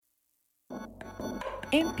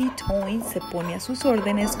MP Towing se pone a sus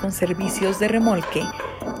órdenes con servicios de remolque.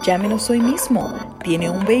 Llámenos hoy mismo. ¿Tiene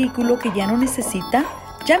un vehículo que ya no necesita?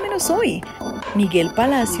 Llámenos hoy. Miguel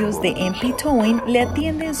Palacios de MP Towing le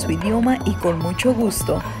atiende en su idioma y con mucho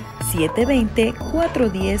gusto.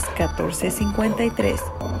 720-410-1453.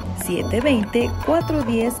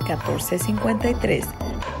 720-410-1453.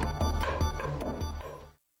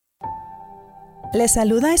 Le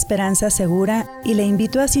saluda Esperanza Segura y le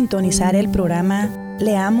invito a sintonizar el programa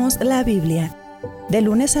Leamos la Biblia, de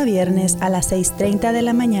lunes a viernes a las 6:30 de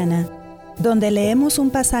la mañana, donde leemos un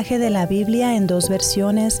pasaje de la Biblia en 2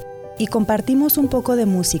 versiones y compartimos un poco de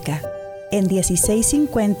música, en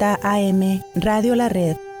 1650 AM Radio La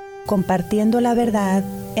Red, compartiendo la verdad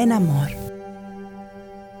en amor.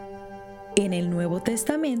 En el Nuevo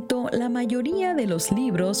Testamento, la mayoría de los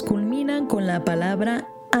libros culminan con la palabra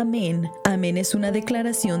amén. Amén es una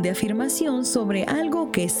declaración de afirmación sobre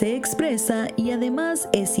algo que se expresa y además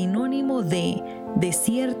es sinónimo de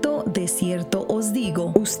cierto os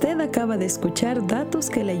digo. Usted acaba de escuchar datos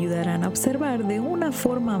que le ayudarán a observar de una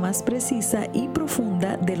forma más precisa y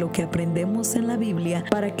profunda de lo que aprendemos en la Biblia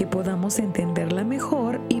para que podamos entenderla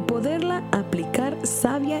mejor y poderla aplicar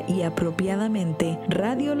sabia y apropiadamente.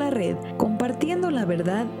 Radio La Red, compartiendo la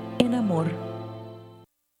verdad en amor.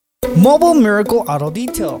 Mobile Miracle Auto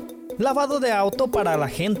Detail, lavado de auto para la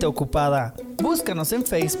gente ocupada. Búscanos en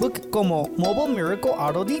Facebook como Mobile Miracle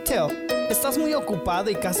Auto Detail. ¿Estás muy ocupado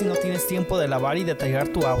y casi no tienes tiempo de lavar y detallar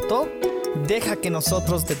tu auto? Deja que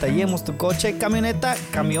nosotros detallemos tu coche, camioneta,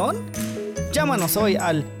 camión. Llámanos hoy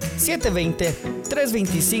al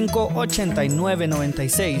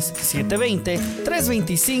 720-325-8996.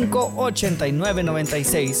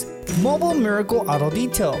 720-325-8996. Mobile Miracle Auto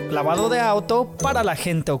Detail, lavado de auto para la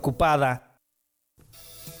gente ocupada.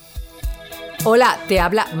 Hola, te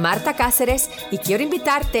habla Marta Cáceres y quiero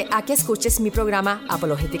invitarte a que escuches mi programa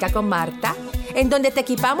Apologética con Marta, en donde te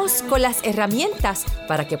equipamos con las herramientas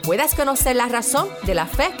para que puedas conocer la razón de la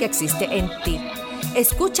fe que existe en ti.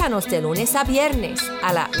 Escúchanos de lunes a viernes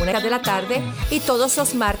a la 1 de la tarde y todos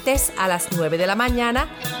los martes a las 9 de la mañana,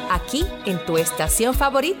 aquí en tu estación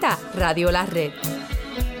favorita, Radio La Red.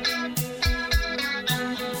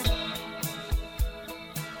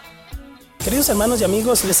 Queridos hermanos y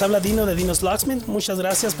amigos, les habla Dino de Dino's Locksmith. Muchas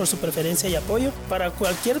gracias por su preferencia y apoyo. Para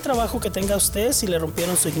cualquier trabajo que tenga usted, si le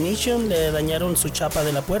rompieron su ignition, le dañaron su chapa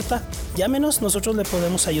de la puerta, llámenos, nosotros le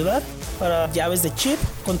podemos ayudar. Para llaves de chip,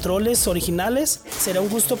 controles originales, será un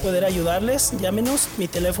gusto poder ayudarles. Llámenos, mi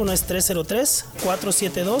teléfono es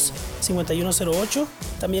 303-472-5108.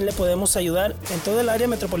 También le podemos ayudar en toda el área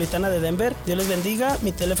metropolitana de Denver. Dios les bendiga.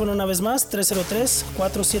 Mi teléfono una vez más,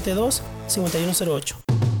 303-472-5108.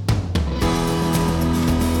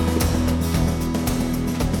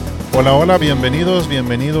 Hola, bienvenidos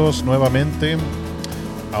nuevamente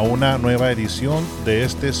a una nueva edición de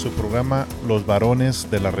su programa Los Varones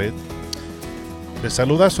de la Red. Les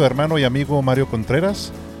saluda su hermano y amigo Mario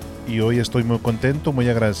Contreras y hoy estoy muy contento, muy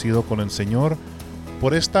agradecido con el Señor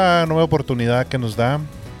por esta nueva oportunidad que nos da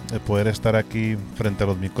de poder estar aquí frente a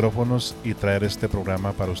los micrófonos y traer este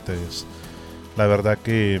programa para ustedes. La verdad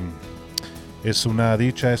que es una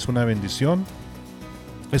dicha, es una bendición.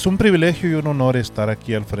 Es un privilegio y un honor estar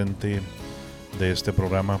aquí al frente de este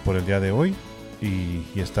programa por el día de hoy y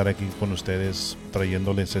estar aquí con ustedes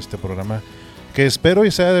trayéndoles este programa que espero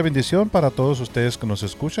y sea de bendición para todos ustedes que nos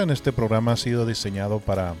escuchan. Este programa ha sido diseñado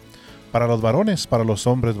para los varones, para los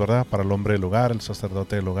hombres, ¿verdad? Para el hombre del hogar, el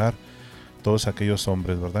sacerdote del hogar, todos aquellos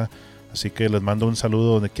hombres, ¿verdad? Así que les mando un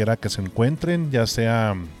saludo donde quiera que se encuentren, ya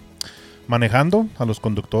sea manejando, a los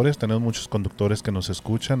conductores. Tenemos muchos conductores que nos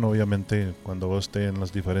escuchan, obviamente cuando esté en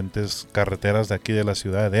las diferentes carreteras de aquí de la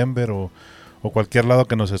ciudad de Denver o cualquier lado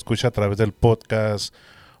que nos escuche a través del podcast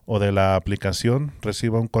o de la aplicación,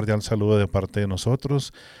 reciba un cordial saludo de parte de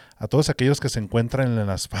nosotros. A todos aquellos que se encuentran en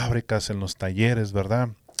las fábricas, en los talleres,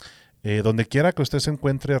 ¿verdad? Donde quiera que usted se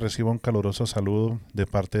encuentre, reciba un caluroso saludo de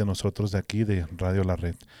parte de nosotros de aquí de Radio La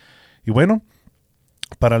Red. Y bueno,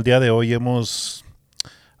 para el día de hoy hemos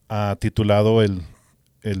titulado el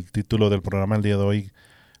título del programa el día de hoy,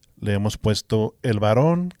 le hemos puesto El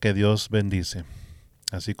varón que Dios bendice.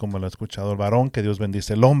 Así como lo ha escuchado, el varón que Dios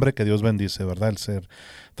bendice, el hombre que Dios bendice, ¿verdad? El ser,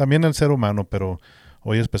 también el ser humano, pero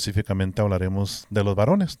hoy específicamente hablaremos de los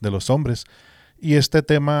varones, de los hombres. Y este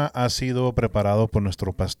tema ha sido preparado por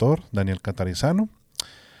nuestro pastor, Daniel Catarizano.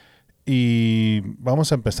 Y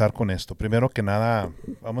vamos a empezar con esto. Primero que nada,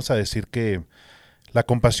 vamos a decir que la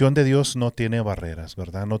compasión de Dios no tiene barreras,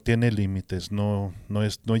 ¿verdad? No tiene límites, no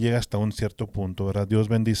llega hasta un cierto punto, ¿verdad? Dios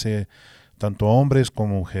bendice tanto a hombres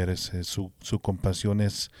como mujeres. Su compasión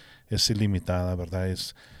es ilimitada, ¿verdad?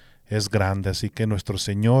 Es es grande, así que nuestro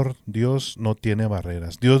Señor Dios no tiene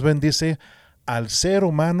barreras. Dios bendice al ser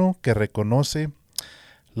humano que reconoce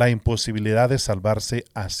la imposibilidad de salvarse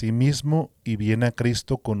a sí mismo y viene a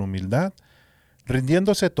Cristo con humildad,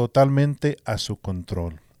 rindiéndose totalmente a su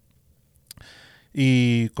control.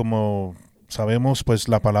 Y como sabemos, pues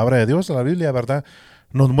la palabra de Dios, la Biblia, ¿verdad?,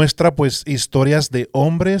 nos muestra pues historias de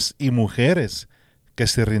hombres y mujeres que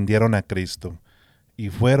se rindieron a Cristo y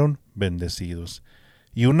fueron bendecidos.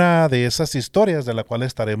 Y una de esas historias de la cual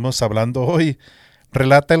estaremos hablando hoy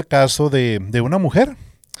relata el caso de una mujer,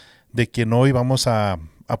 de quien hoy vamos a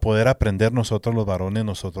poder aprender nosotros los varones,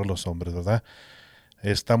 nosotros los hombres, ¿verdad?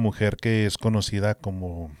 Esta mujer que es conocida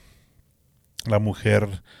como la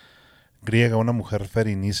mujer griega, una mujer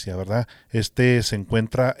ferinicia, ¿verdad? Se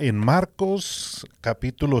encuentra en Marcos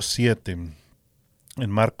capítulo 7. En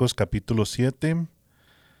Marcos capítulo 7,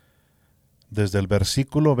 desde el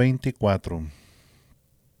versículo 24.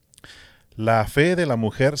 La fe de la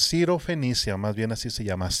mujer sirofenicia, más bien así se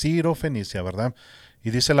llama, sirofenicia, ¿verdad?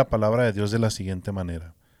 Y dice la palabra de Dios de la siguiente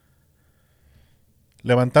manera.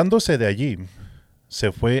 Levantándose de allí,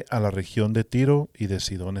 se fue a la región de Tiro y de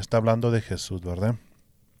Sidón. Está hablando de Jesús, ¿verdad?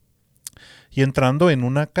 Y entrando en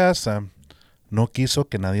una casa, no quiso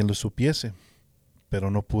que nadie lo supiese, pero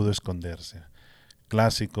no pudo esconderse.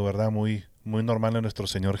 Clásico, ¿verdad? Muy normal en nuestro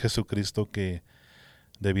Señor Jesucristo, que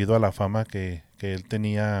debido a la fama que Él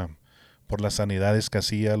tenía por las sanidades que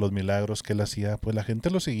hacía, los milagros que Él hacía, pues la gente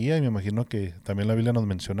lo seguía, y me imagino que también la Biblia nos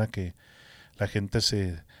menciona que la gente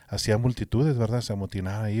se hacía multitudes, ¿verdad? Se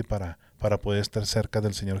amotinaba ahí para poder estar cerca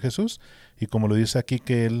del Señor Jesús. Y como lo dice aquí,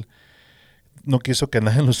 que Él no quiso que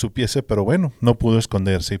nadie lo supiese, pero bueno, no pudo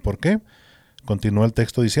esconderse. ¿Y por qué? Continúa el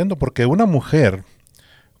texto diciendo, porque una mujer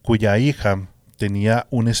cuya hija tenía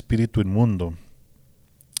un espíritu inmundo,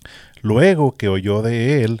 luego que oyó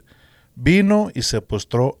de él, vino y se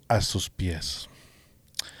postró a sus pies.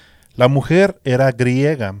 La mujer era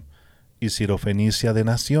griega y sirofenicia de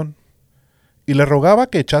nación, y le rogaba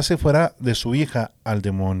que echase fuera de su hija al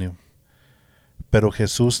demonio. Pero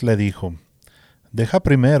Jesús le dijo, deja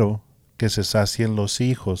primero que se sacien los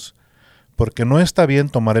hijos, porque no está bien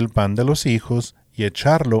tomar el pan de los hijos y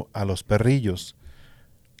echarlo a los perrillos.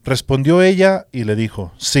 Respondió ella y le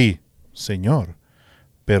dijo, sí, Señor,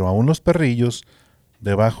 pero aún los perrillos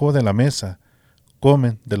debajo de la mesa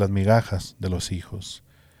comen de las migajas de los hijos.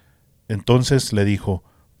 Entonces le dijo,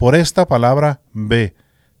 por esta palabra, ve,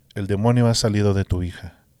 el demonio ha salido de tu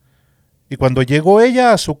hija. Y cuando llegó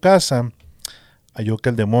ella a su casa, halló que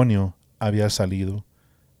el demonio había salido,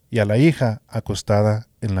 y a la hija acostada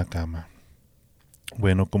en la cama.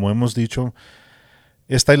 Bueno, como hemos dicho,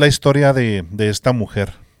 esta es la historia de esta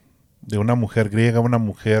mujer, de una mujer griega, una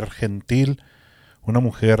mujer gentil, una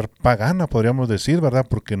mujer pagana, podríamos decir, ¿verdad?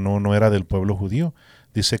 Porque no era del pueblo judío.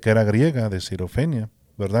 Dice que era griega, de Sirofenia,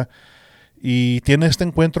 ¿verdad? Y tiene este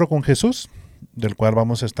encuentro con Jesús, del cual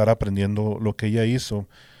vamos a estar aprendiendo lo que ella hizo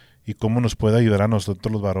y cómo nos puede ayudar a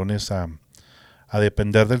nosotros los varones a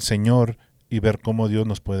depender del Señor y ver cómo Dios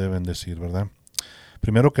nos puede bendecir, ¿verdad?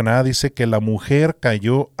 Primero que nada dice que la mujer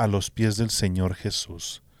cayó a los pies del Señor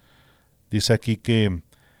Jesús. Dice aquí que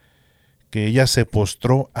ella se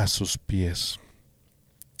postró a sus pies.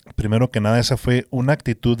 Primero que nada, esa fue una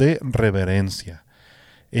actitud de reverencia.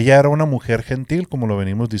 Ella era una mujer gentil, como lo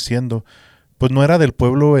venimos diciendo, pues no era del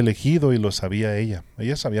pueblo elegido y lo sabía ella.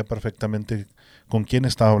 Ella sabía perfectamente con quién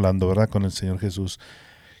estaba hablando, ¿verdad? Con el Señor Jesús.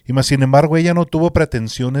 Y más sin embargo, ella no tuvo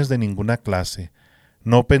pretensiones de ninguna clase.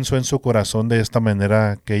 No pensó en su corazón de esta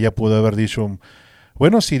manera que ella pudo haber dicho,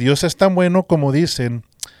 bueno, si Dios es tan bueno como dicen,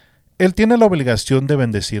 Él tiene la obligación de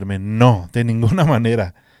bendecirme. No, de ninguna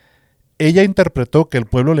manera. Ella interpretó que el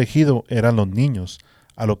pueblo elegido eran los niños,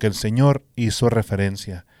 a lo que el Señor hizo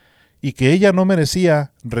referencia, y que ella no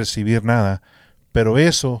merecía recibir nada, pero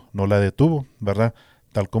eso no la detuvo, ¿verdad?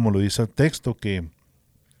 Tal como lo dice el texto, que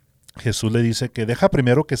Jesús le dice que deja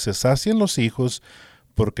primero que se sacien los hijos,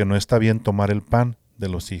 porque no está bien tomar el pan de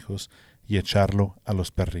los hijos y echarlo a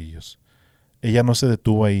los perrillos. Ella no se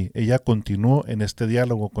detuvo ahí, ella continuó en este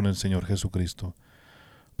diálogo con el Señor Jesucristo.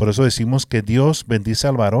 Por eso decimos que Dios bendice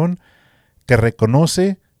al varón que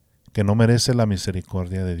reconoce que no merece la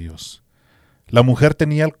misericordia de Dios. La mujer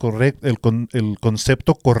tenía el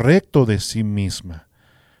concepto correcto de sí misma.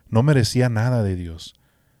 No merecía nada de Dios.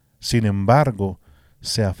 Sin embargo,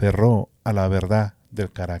 se aferró a la verdad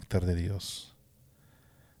del carácter de Dios.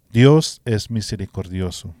 Dios es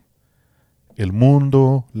misericordioso. El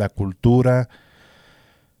mundo, la cultura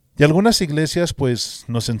y algunas iglesias pues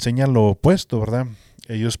nos enseñan lo opuesto, ¿verdad?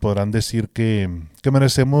 Ellos podrán decir que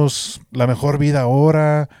merecemos la mejor vida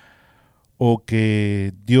ahora, o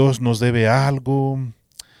que Dios nos debe algo.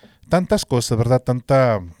 tantas cosas, ¿verdad?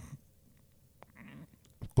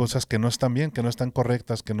 Cosas que no están bien, que no están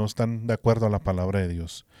correctas, que no están de acuerdo a la palabra de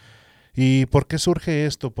Dios. ¿Y por qué surge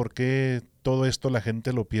esto? ¿Por qué todo esto la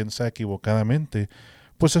gente lo piensa equivocadamente?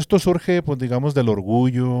 Pues esto surge, pues digamos, del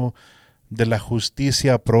orgullo, de la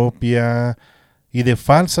justicia propia y de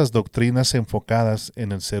falsas doctrinas enfocadas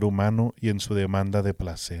en el ser humano y en su demanda de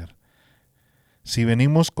placer. Si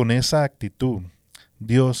venimos con esa actitud,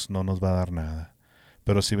 Dios no nos va a dar nada.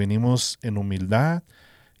 Pero si venimos en humildad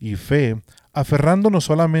y fe, aferrándonos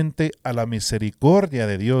solamente a la misericordia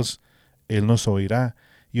de Dios, Él nos oirá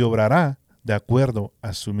y obrará de acuerdo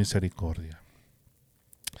a su misericordia.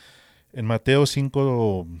 En Mateo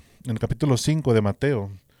 5, en el capítulo 5 de Mateo,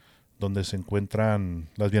 donde se encuentran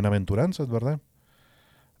las bienaventuranzas, ¿verdad?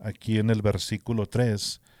 Aquí en el versículo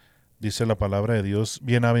 3 dice la palabra de Dios: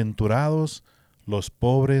 bienaventurados los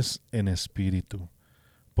pobres en espíritu,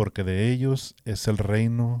 porque de ellos es el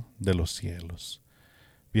reino de los cielos.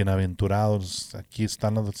 Bienaventurados, aquí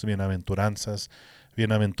están las bienaventuranzas.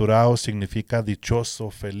 Bienaventurados significa dichoso,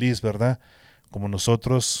 feliz, ¿verdad? Como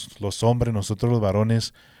nosotros los hombres, nosotros los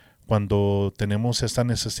varones, cuando tenemos esta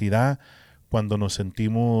necesidad, cuando nos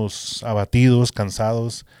sentimos abatidos,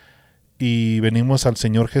 cansados, y venimos al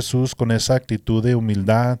Señor Jesús con esa actitud de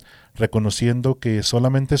humildad, reconociendo que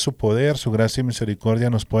solamente su poder, su gracia y misericordia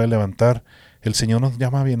nos puede levantar. El Señor nos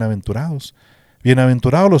llama bienaventurados.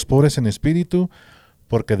 Bienaventurados los pobres en espíritu,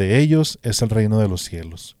 porque de ellos es el reino de los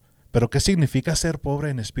cielos. ¿Pero qué significa ser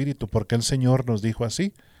pobre en espíritu? Porque el Señor nos dijo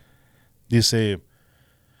así. Dice,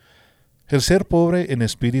 el ser pobre en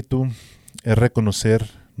espíritu es reconocer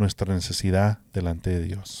nuestra necesidad delante de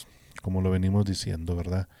Dios. Como lo venimos diciendo,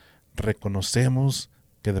 ¿verdad? Reconocemos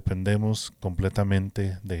que dependemos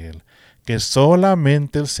completamente de Él. Que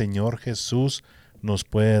solamente el Señor Jesús nos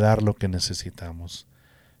puede dar lo que necesitamos.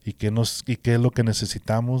 ¿Y qué es lo que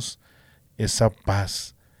necesitamos? Esa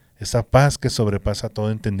paz que sobrepasa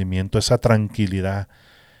todo entendimiento, esa tranquilidad,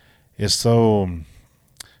 eso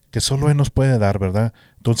que solo Él nos puede dar, ¿verdad?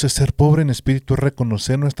 Entonces ser pobre en espíritu es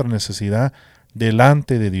reconocer nuestra necesidad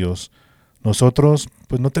delante de Dios. Nosotros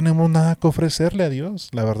pues no tenemos nada que ofrecerle a Dios,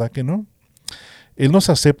 la verdad que no. Él nos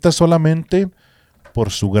acepta solamente por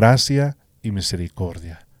su gracia y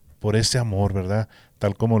misericordia, por ese amor, ¿verdad?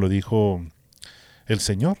 Tal como lo dijo el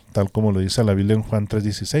Señor, tal como lo dice la Biblia en Juan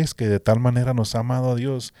 3:16, que de tal manera nos ha amado a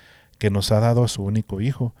Dios, que nos ha dado a su único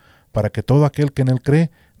Hijo, para que todo aquel que en Él cree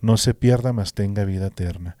no se pierda, mas tenga vida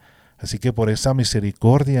eterna. Así que por esa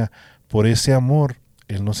misericordia, por ese amor,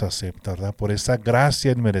 Él nos acepta, ¿verdad? Por esa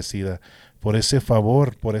gracia inmerecida, por ese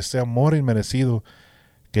favor, por ese amor inmerecido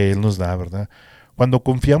que Él nos da, ¿verdad? Cuando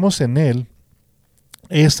confiamos en Él,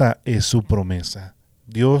 esa es su promesa.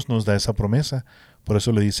 Dios nos da esa promesa. Por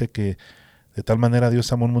eso le dice que de tal manera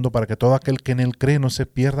Dios amó al mundo para que todo aquel que en Él cree no se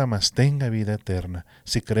pierda, mas tenga vida eterna.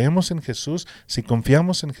 Si creemos en Jesús, si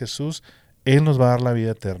confiamos en Jesús, Él nos va a dar la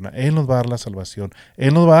vida eterna, Él nos va a dar la salvación,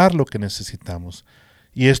 Él nos va a dar lo que necesitamos.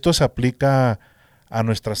 Y esto se aplica a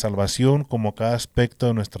nuestra salvación como a cada aspecto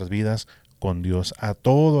de nuestras vidas con Dios, a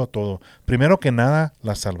todo. Primero que nada,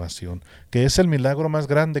 la salvación, que es el milagro más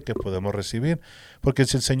grande que podemos recibir. Porque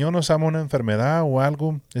si el Señor nos ama una enfermedad o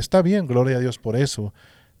algo, está bien, gloria a Dios por eso.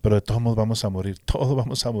 Pero de todos modos vamos a morir, todos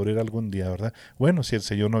vamos a morir algún día, ¿verdad? Bueno, si el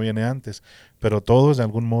Señor no viene antes, pero todos de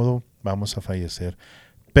algún modo vamos a fallecer.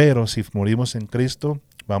 Pero si morimos en Cristo,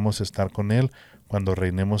 vamos a estar con Él cuando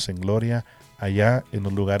reinemos en gloria allá en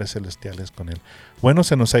los lugares celestiales con Él. Bueno,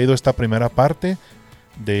 se nos ha ido esta primera parte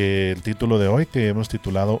del título de hoy que hemos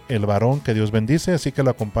titulado El varón que Dios bendice, así que lo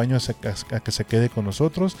acompaño a que se quede con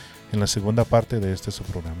nosotros en la segunda parte de su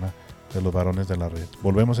programa de los varones de la red.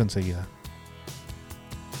 Volvemos enseguida.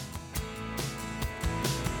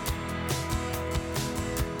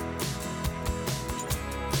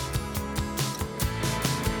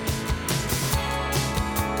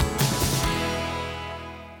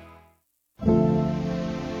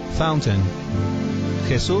 Fountain.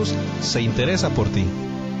 Jesús se interesa por ti.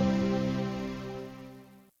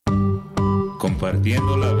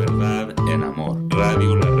 Compartiendo la verdad en amor.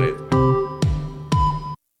 Radio La Red.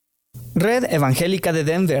 Red Evangélica de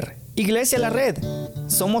Denver. Iglesia La Red.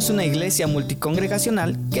 Somos una iglesia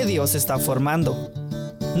multicongregacional que Dios está formando.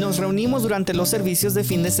 Nos reunimos durante los servicios de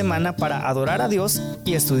fin de semana para adorar a Dios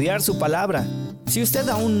y estudiar su palabra. Si usted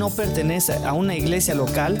aún no pertenece a una iglesia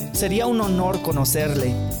local, sería un honor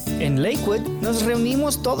conocerle. En Lakewood nos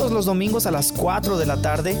reunimos todos los domingos a las 4 de la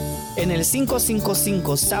tarde en el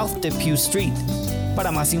 555 South Depew Street.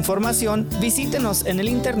 Para más información, visítenos en el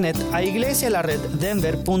internet a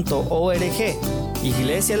iglesialareddenver.org,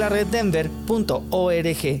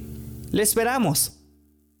 iglesialareddenver.org. ¡Le esperamos!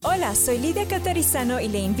 Hola, soy Lidia Catarizano y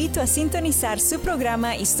le invito a sintonizar su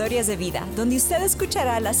programa Historias de Vida, donde usted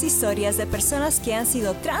escuchará las historias de personas que han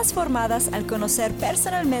sido transformadas al conocer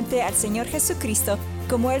personalmente al Señor Jesucristo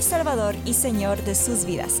como el Salvador y Señor de sus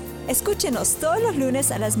vidas. Escúchenos todos los lunes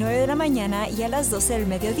a las 9 de la mañana y a las 12 del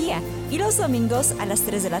mediodía, y los domingos a las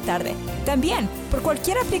 3 de la tarde. También por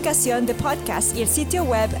cualquier aplicación de podcast y el sitio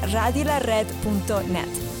web radiolared.net.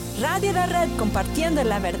 Radio La Red, compartiendo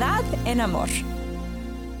la verdad en amor.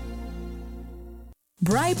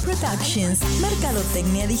 Bright Productions,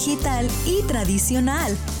 mercadotecnia digital y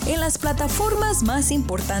tradicional en las plataformas más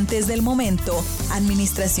importantes del momento,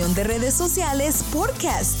 administración de redes sociales,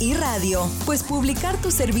 podcast y radio. Pues publicar tu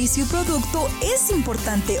servicio y producto es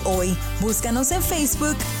importante hoy. Búscanos en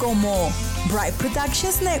Facebook como Bright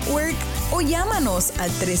Productions Network o llámanos al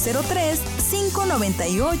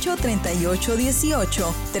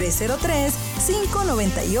 303-598-3818,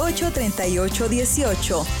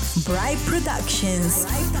 303-598-3818. Bright Productions.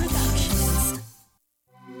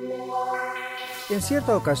 En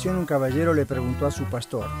cierta ocasión un caballero le preguntó a su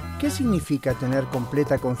pastor, ¿qué significa tener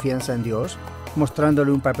completa confianza en Dios?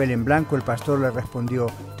 Mostrándole un papel en blanco, el pastor le respondió,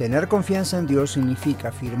 tener confianza en Dios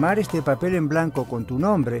significa firmar este papel en blanco con tu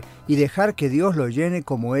nombre y dejar que Dios lo llene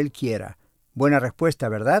como Él quiera. Buena respuesta,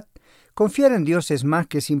 ¿verdad? Confiar en Dios es más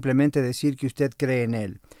que simplemente decir que usted cree en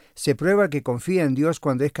Él. Se prueba que confía en Dios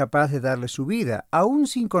cuando es capaz de darle su vida, aún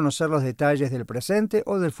sin conocer los detalles del presente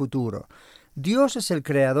o del futuro. Dios es el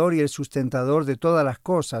creador y el sustentador de todas las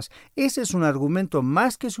cosas. Ese es un argumento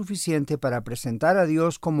más que suficiente para presentar a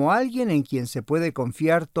Dios como alguien en quien se puede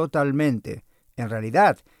confiar totalmente. En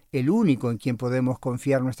realidad, el único en quien podemos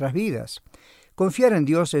confiar nuestras vidas. Confiar en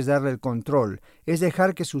Dios es darle el control, es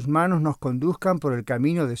dejar que sus manos nos conduzcan por el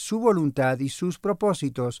camino de su voluntad y sus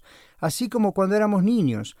propósitos, así como cuando éramos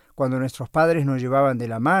niños, cuando nuestros padres nos llevaban de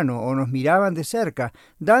la mano o nos miraban de cerca,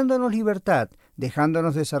 dándonos libertad,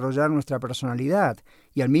 dejándonos desarrollar nuestra personalidad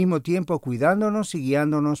y al mismo tiempo cuidándonos y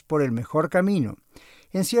guiándonos por el mejor camino.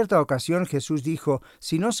 En cierta ocasión Jesús dijo,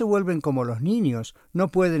 si no se vuelven como los niños, no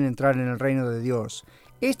pueden entrar en el reino de Dios.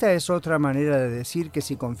 Esta es otra manera de decir que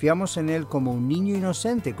si confiamos en Él como un niño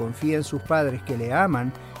inocente confía en sus padres que le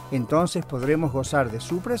aman, entonces podremos gozar de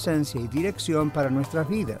su presencia y dirección para nuestras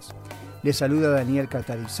vidas. Le saluda Daniel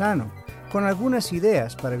Catarizano, con algunas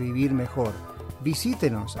ideas para vivir mejor.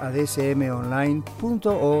 Visítenos a dsmonline.org.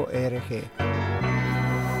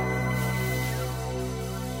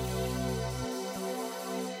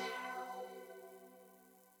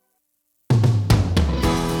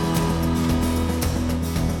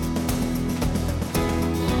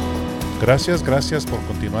 Gracias por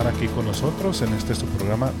continuar aquí con nosotros en este su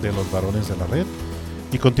programa de los varones de la red.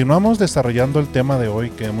 Y continuamos desarrollando el tema de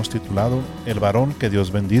hoy que hemos titulado El varón que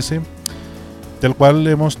Dios bendice, del cual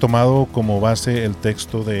hemos tomado como base el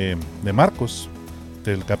texto de Marcos,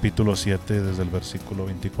 del capítulo 7, desde el versículo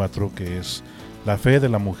 24, que es la fe de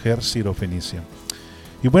la mujer sirofenicia.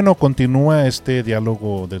 Y bueno, continúa este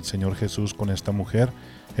diálogo del Señor Jesús con esta mujer,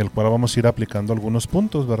 el cual vamos a ir aplicando algunos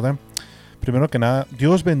puntos, ¿verdad? Primero que nada,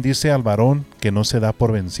 Dios bendice al varón que no se da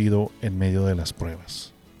por vencido en medio de las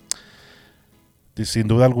pruebas. Sin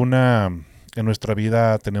duda alguna, en nuestra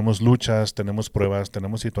vida tenemos luchas, tenemos pruebas,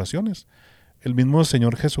 tenemos situaciones. El mismo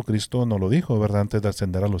Señor Jesucristo nos lo dijo, ¿verdad? Antes de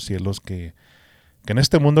ascender a los cielos, que en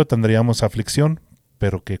este mundo tendríamos aflicción,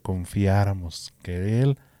 pero que confiáramos que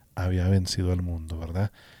Él había vencido al mundo,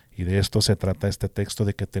 ¿verdad? Y de esto se trata este texto,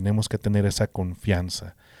 de que tenemos que tener esa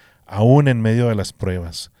confianza, aún en medio de las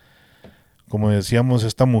pruebas. Como decíamos,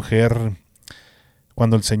 esta mujer,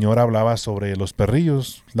 cuando el Señor hablaba sobre los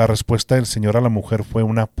perrillos, la respuesta del Señor a la mujer fue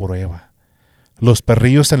una prueba. Los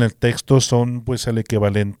perrillos en el texto son pues el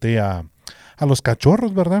equivalente a los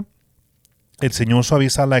cachorros, ¿verdad? El Señor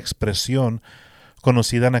suaviza la expresión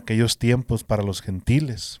conocida en aquellos tiempos para los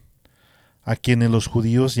gentiles, a quienes los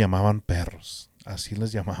judíos llamaban perros. Así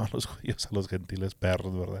les llamaban los judíos a los gentiles,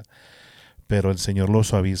 perros, ¿verdad? Pero el Señor los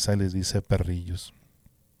suaviza y les dice perrillos.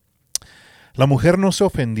 La mujer no se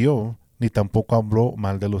ofendió, ni tampoco habló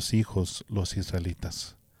mal de los hijos, los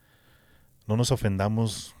israelitas. No nos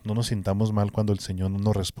ofendamos, no nos sintamos mal cuando el Señor no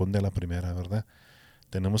nos responde a la primera, ¿verdad?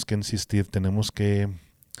 Tenemos que insistir, tenemos que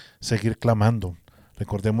seguir clamando.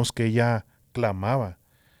 Recordemos que ella clamaba,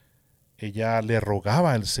 ella le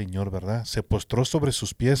rogaba al Señor, ¿verdad? Se postró sobre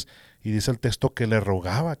sus pies y dice el texto que le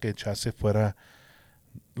rogaba que echase fuera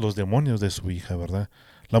los demonios de su hija, ¿verdad?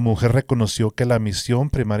 La mujer reconoció que la misión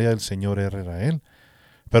primaria del Señor era Él,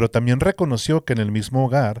 pero también reconoció que en el mismo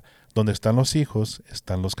hogar donde están los hijos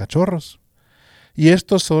están los cachorros. Y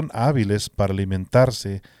estos son hábiles para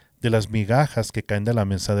alimentarse de las migajas que caen de la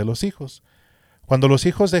mesa de los hijos. Cuando los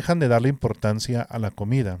hijos dejan de darle importancia a la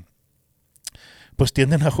comida, pues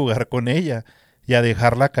tienden a jugar con ella y a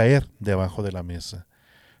dejarla caer debajo de la mesa.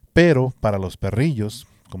 Pero para los perrillos,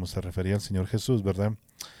 como se refería el Señor Jesús, ¿verdad?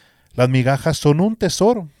 Las migajas son un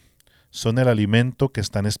tesoro, son el alimento que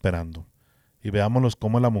están esperando. Y veámoslos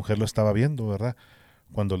cómo la mujer lo estaba viendo, ¿verdad?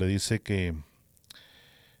 Cuando le dice que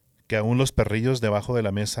aún los perrillos debajo de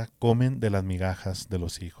la mesa comen de las migajas de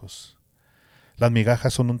los hijos. Las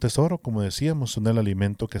migajas son un tesoro, como decíamos, son el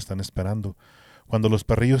alimento que están esperando. Cuando los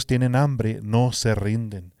perrillos tienen hambre, no se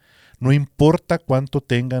rinden. No importa cuánto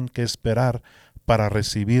tengan que esperar para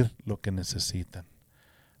recibir lo que necesitan.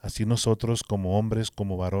 Así nosotros como hombres,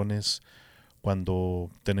 como varones, cuando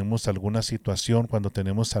tenemos alguna situación, cuando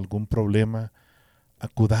tenemos algún problema,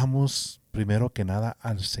 acudamos primero que nada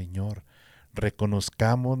al Señor.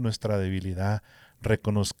 Reconozcamos nuestra debilidad,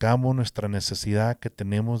 reconozcamos nuestra necesidad que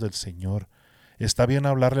tenemos del Señor. Está bien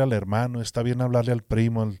hablarle al hermano, está bien hablarle al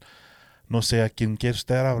primo, no sé, a quien quiera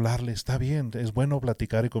usted hablarle, está bien, es bueno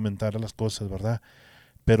platicar y comentar las cosas, ¿verdad?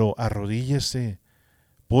 Pero arrodíllese,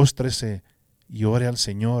 póstrese y ore al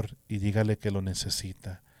Señor y dígale que lo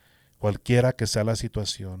necesita, cualquiera que sea la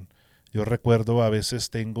situación. Yo recuerdo, a veces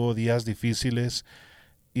tengo días difíciles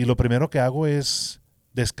y lo primero que hago es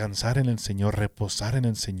descansar en el Señor, reposar en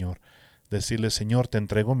el Señor, decirle: Señor, te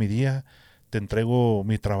entrego mi día, te entrego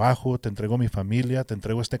mi trabajo, te entrego mi familia, te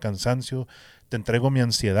entrego este cansancio, te entrego mi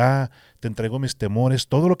ansiedad, te entrego mis temores,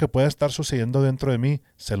 todo lo que pueda estar sucediendo dentro de mí,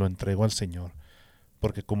 se lo entrego al Señor.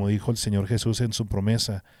 Porque como dijo el Señor Jesús en su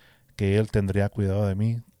promesa, que Él tendría cuidado de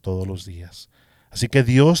mí todos los días. Así que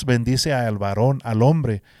Dios bendice al varón, al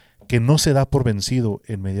hombre, que no se da por vencido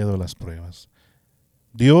en medio de las pruebas.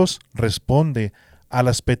 Dios responde a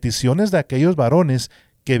las peticiones de aquellos varones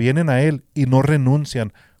que vienen a Él y no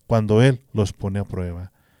renuncian cuando Él los pone a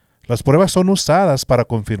prueba. Las pruebas son usadas para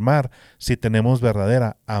confirmar si tenemos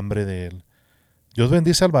verdadera hambre de Él. Dios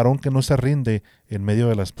bendice al varón que no se rinde en medio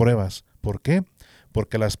de las pruebas. ¿Por qué?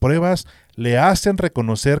 Porque las pruebas le hacen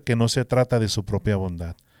reconocer que no se trata de su propia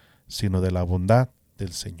bondad, sino de la bondad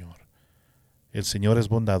del Señor. El Señor es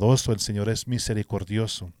bondadoso, el Señor es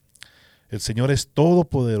misericordioso, el Señor es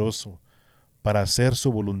todopoderoso para hacer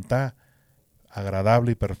su voluntad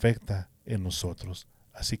agradable y perfecta en nosotros.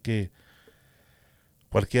 Así que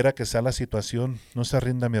cualquiera que sea la situación, no se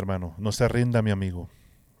rinda, mi hermano, no se rinda, mi amigo.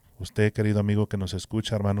 Usted, querido amigo que nos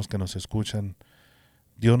escucha, hermanos que nos escuchan,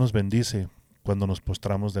 Dios nos bendice cuando nos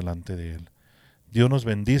postramos delante de Él. Dios nos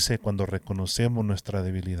bendice cuando reconocemos nuestra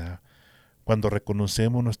debilidad, cuando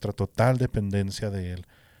reconocemos nuestra total dependencia de Él,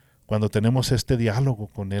 cuando tenemos este diálogo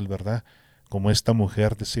con Él, ¿verdad? Como esta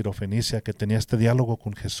mujer de Sirofenicia que tenía este diálogo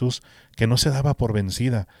con Jesús, que no se daba por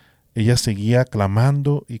vencida. Ella seguía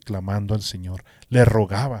clamando y clamando al Señor. Le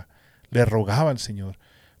rogaba al Señor.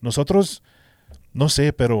 Nosotros, no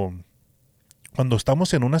sé, pero cuando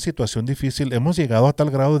estamos en una situación difícil, hemos llegado a tal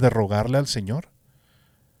grado de rogarle al Señor.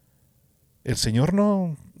 El Señor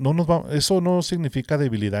no nos va, eso no significa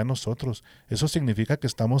debilidad en nosotros. Eso significa que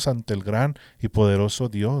estamos ante el gran y poderoso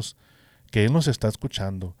Dios, que Él nos está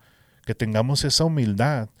escuchando. Que tengamos esa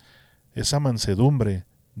humildad, esa mansedumbre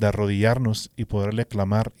de arrodillarnos y poderle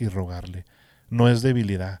clamar y rogarle. No es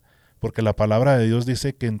debilidad, porque la palabra de Dios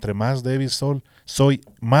dice que entre más débil soy,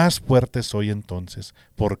 más fuerte soy entonces.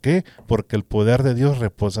 ¿Por qué? Porque el poder de Dios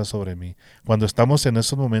reposa sobre mí. Cuando estamos en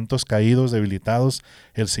esos momentos caídos, debilitados,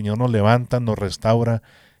 el Señor nos levanta, nos restaura.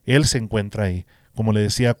 Él se encuentra ahí. Como le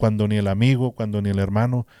decía, cuando ni el amigo, cuando ni el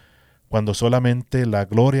hermano, cuando solamente la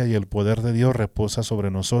gloria y el poder de Dios reposa sobre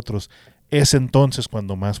nosotros, es entonces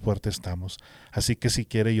cuando más fuerte estamos. Así que si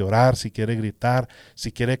quiere llorar, si quiere gritar,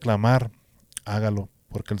 si quiere clamar, hágalo,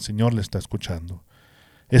 porque el Señor le está escuchando.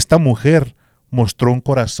 Esta mujer mostró un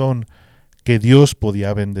corazón que Dios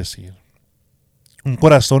podía bendecir. Un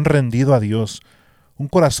corazón rendido a Dios, un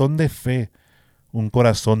corazón de fe, un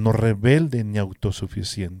corazón no rebelde ni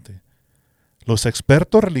autosuficiente. Los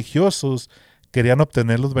expertos religiosos querían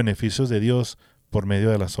obtener los beneficios de Dios por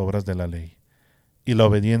medio de las obras de la ley y la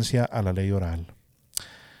obediencia a la ley oral.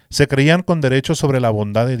 Se creían con derecho sobre la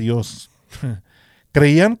bondad de Dios.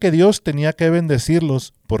 Creían que Dios tenía que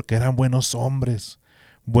bendecirlos porque eran buenos hombres,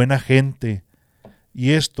 buena gente.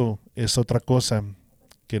 Y esto es otra cosa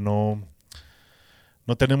que no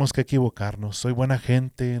tenemos que equivocarnos. Soy buena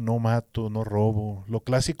gente, no mato, no robo. Lo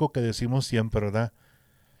clásico que decimos siempre, ¿verdad?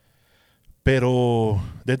 Pero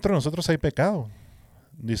dentro de nosotros hay pecado.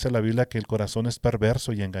 Dice la Biblia que el corazón es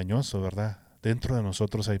perverso y engañoso, ¿verdad? Dentro de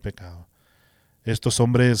nosotros hay pecado. Estos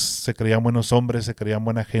hombres se creían buenos hombres, se creían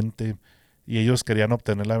buena gente y ellos querían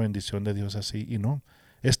obtener la bendición de Dios así. Y no,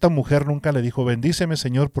 esta mujer nunca le dijo, bendíceme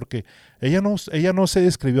Señor, porque ella no se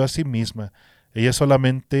describió a sí misma. Ella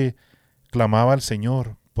solamente clamaba al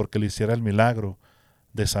Señor porque le hiciera el milagro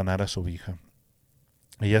de sanar a su hija.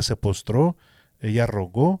 Ella se postró, ella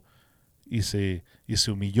rogó y se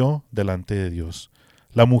humilló delante de Dios.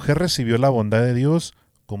 La mujer recibió la bondad de Dios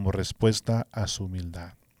como respuesta a su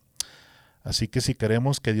humildad. Así que si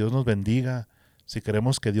queremos que Dios nos bendiga, si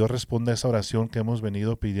queremos que Dios responda a esa oración que hemos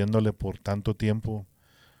venido pidiéndole por tanto tiempo,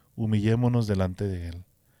 humillémonos delante de Él.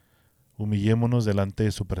 Humillémonos delante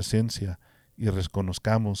de su presencia y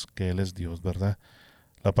reconozcamos que Él es Dios, ¿verdad?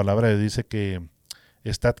 La palabra de Dios dice que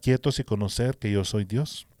estad quietos y conocer que yo soy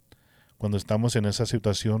Dios. Cuando estamos en esa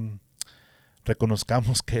situación,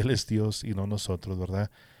 reconozcamos que Él es Dios y no nosotros,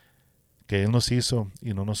 ¿verdad? Que Él nos hizo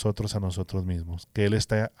y no nosotros a nosotros mismos. Que Él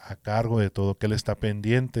está a cargo de todo, que Él está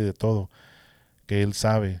pendiente de todo, que Él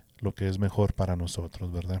sabe lo que es mejor para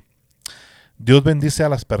nosotros, ¿verdad? Dios bendice a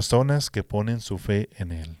las personas que ponen su fe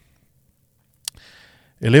en Él.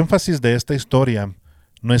 El énfasis de esta historia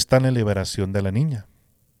no está en la liberación de la niña.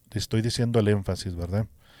 Te estoy diciendo el énfasis, ¿verdad?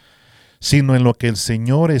 Sino en lo que el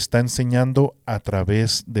Señor está enseñando a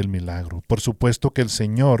través del milagro. Por supuesto que el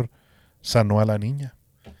Señor sanó a la niña.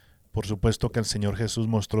 Por supuesto que el Señor Jesús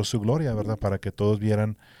mostró su gloria, ¿verdad? Para que todos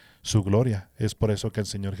vieran su gloria. Es por eso que el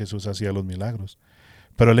Señor Jesús hacía los milagros.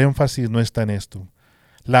 Pero el énfasis no está en esto.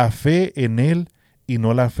 La fe en Él y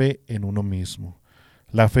no la fe en uno mismo.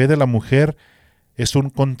 La fe de la mujer es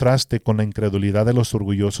un contraste con la incredulidad de los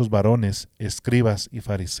orgullosos varones, escribas y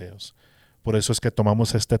fariseos. Por eso es que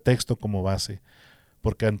tomamos este texto como base,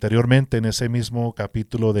 porque anteriormente en ese mismo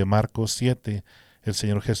capítulo de Marcos 7, el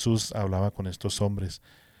Señor Jesús hablaba con estos hombres,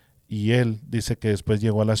 y Él dice que después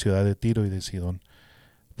llegó a la ciudad de Tiro y de Sidón,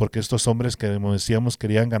 porque estos hombres que, como decíamos,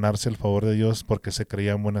 querían ganarse el favor de Dios porque se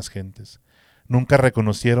creían buenas gentes. Nunca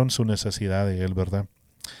reconocieron su necesidad de Él, ¿verdad?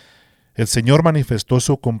 El Señor manifestó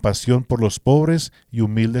su compasión por los pobres y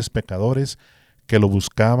humildes pecadores que lo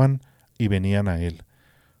buscaban y venían a Él,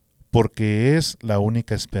 porque es la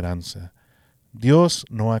única esperanza. Dios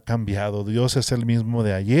no ha cambiado, Dios es el mismo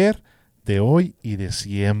de ayer, de hoy y de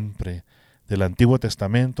siempre, del Antiguo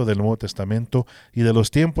Testamento, del Nuevo Testamento y de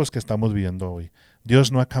los tiempos que estamos viviendo hoy.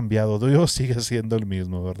 Dios no ha cambiado, Dios sigue siendo el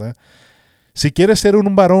mismo, ¿verdad? Si quieres ser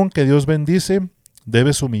un varón que Dios bendice,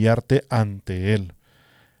 debes humillarte ante Él,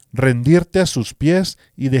 rendirte a sus pies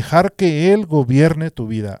y dejar que Él gobierne tu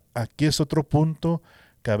vida. Aquí es otro punto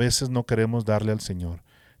que a veces no queremos darle al Señor,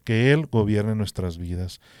 que Él gobierne nuestras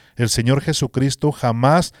vidas. El Señor Jesucristo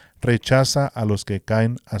jamás rechaza a los que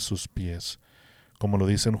caen a sus pies, como lo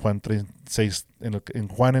dice en Juan 6, en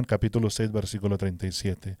Juan en capítulo 6, versículo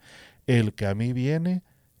 37. El que a mí viene,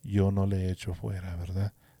 yo no le echo fuera,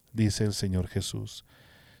 ¿verdad? Dice el Señor Jesús.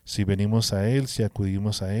 Si venimos a Él, si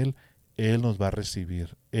acudimos a Él, Él nos va a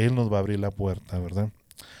recibir, Él nos va a abrir la puerta, ¿verdad?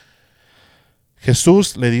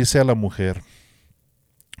 Jesús le dice a la mujer,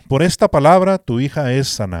 por esta palabra tu hija es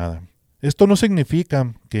sanada. Esto no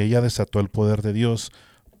significa que ella desató el poder de Dios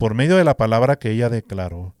por medio de la palabra que ella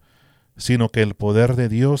declaró, sino que el poder de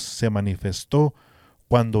Dios se manifestó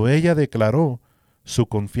cuando ella declaró su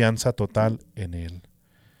confianza total en Él.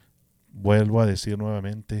 Vuelvo a decir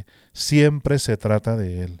nuevamente, siempre se trata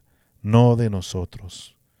de Él, no de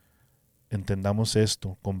nosotros. Entendamos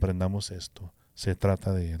esto, comprendamos esto, se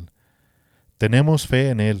trata de Él. Tenemos fe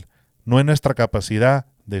en Él, no en nuestra capacidad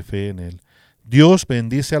de fe en Él. Dios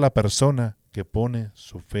bendice a la persona que pone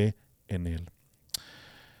su fe en Él.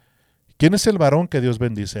 ¿Quién es el varón que Dios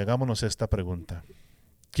bendice? Hagámonos esta pregunta.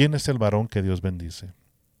 ¿Quién es el varón que Dios bendice?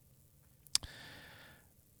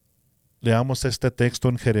 Leamos este texto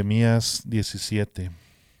en Jeremías 17,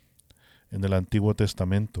 en el Antiguo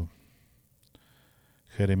Testamento.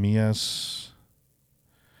 Jeremías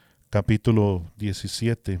capítulo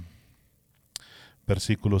 17,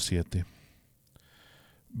 versículo 7.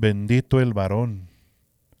 Bendito el varón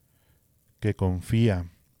que confía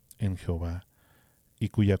en Jehová y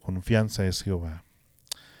cuya confianza es Jehová,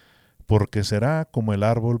 porque será como el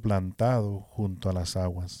árbol plantado junto a las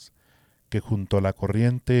aguas, que junto a la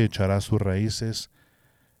corriente echará sus raíces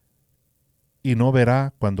y no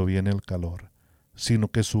verá cuando viene el calor, sino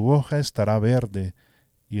que su hoja estará verde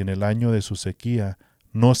y en el año de su sequía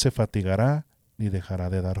no se fatigará ni dejará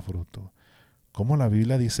de dar fruto. Como la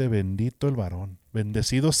Biblia dice, bendito el varón,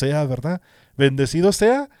 bendecido sea, ¿verdad? Bendecido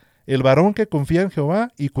sea el varón que confía en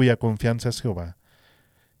Jehová y cuya confianza es Jehová.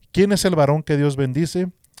 ¿Quién es el varón que Dios bendice?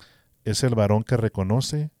 Es el varón que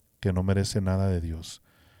reconoce que no merece nada de Dios,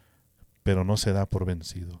 pero no se da por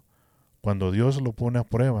vencido. Cuando Dios lo pone a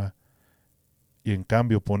prueba y en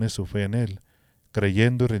cambio pone su fe en Él,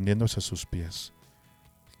 creyendo y rindiéndose a sus pies.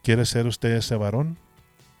 ¿Quiere ser usted ese varón?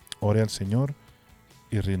 Ore al Señor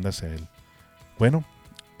y ríndase a Él. Bueno,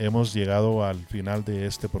 hemos llegado al final de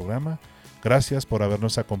este programa. Gracias por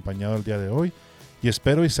habernos acompañado el día de hoy y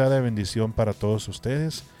espero y sea de bendición para todos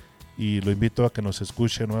ustedes, y lo invito a que nos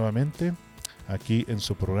escuche nuevamente aquí en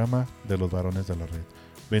su programa de los varones de la red.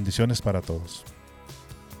 Bendiciones para todos.